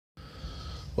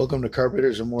Welcome to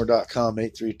carburetorsamore.com,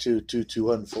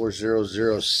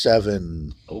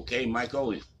 832-221-4007. Okay,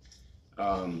 Michael, you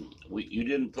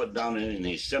didn't put down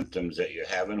any symptoms that you're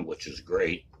having, which is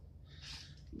great.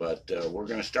 But we're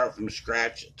going to start from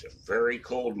scratch. It's a very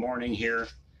cold morning here.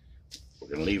 We're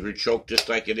going to leave your choke just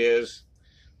like it is.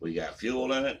 We got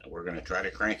fuel in it. We're going to try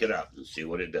to crank it up and see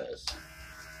what it does.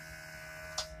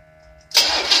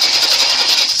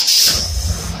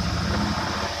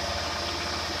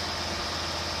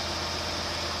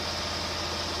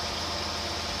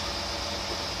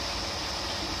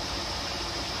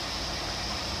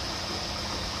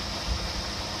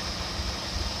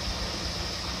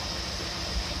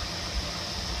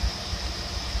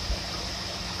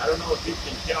 I don't know if you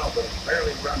can tell, but it's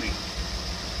barely running.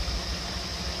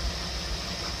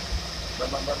 So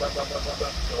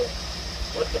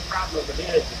what the problem with it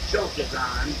is, the choke is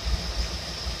on.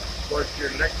 Of course, your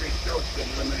electric choke can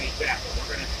eliminate that, but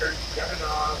we're going to cut it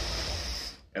off,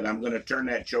 and I'm going to turn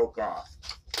that choke off.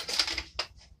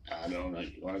 I don't know.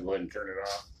 You want to go ahead and turn it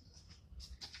off?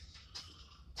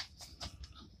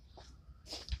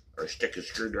 Or stick a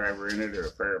screwdriver in it or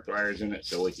a pair of pliers in it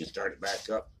so we can start it back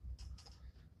up.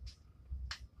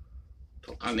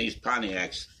 On these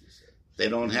Pontiacs, they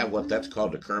don't have what that's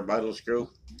called a carb idle screw.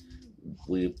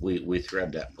 We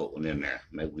thread that and put one in there.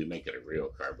 Maybe we make it a real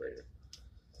carburetor.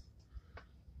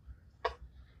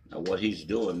 Now what he's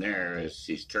doing there is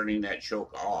he's turning that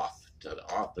choke off to the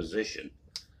off position.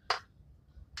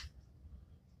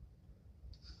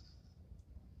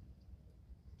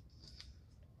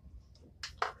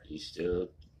 He's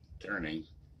still turning.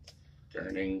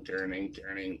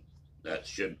 That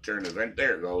should turn the vent.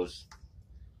 There it goes.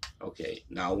 Okay,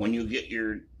 now when you get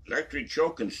your electric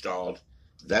choke installed,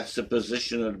 that's the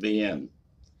position it'll be in.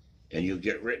 And you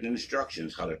get written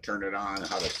instructions how to turn it on,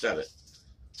 how to set it.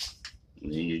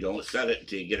 And then you don't set it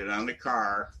until you get it on the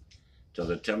car, till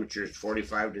the temperature is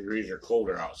 45 degrees or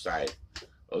colder outside.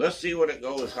 Well, let's see what it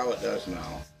goes, how it does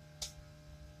now.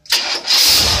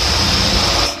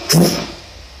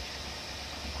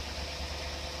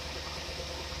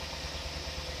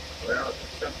 Well,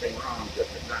 there's something wrong because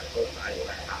it's not supposed to idle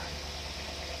that high.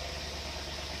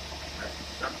 That's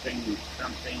something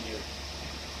you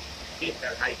keep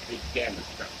that high-speed camera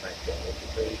stuff like that.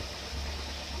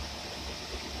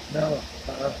 No.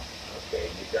 Okay,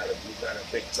 you got a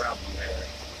big problem there.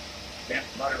 Bent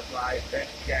butterfly, bent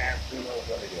shaft, who knows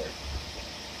what it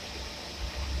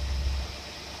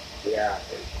is. Yeah,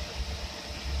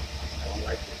 I don't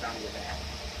like the sound of that.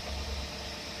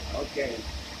 Okay.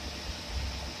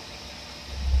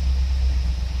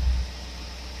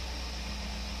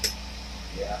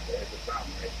 Yeah, there's a problem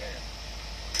right there.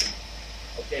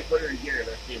 Okay, put her in gear.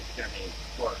 Let's see if it's got any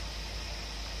torque.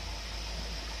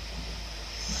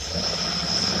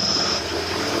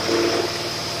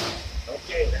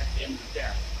 Okay, that's the end of the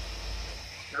test.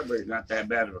 Carburetor's not that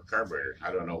bad of a carburetor.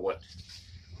 I don't know what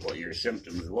your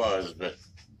symptoms was, but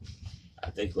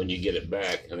I think when you get it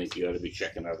back, I think you ought to be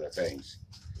checking other things.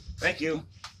 Thank you.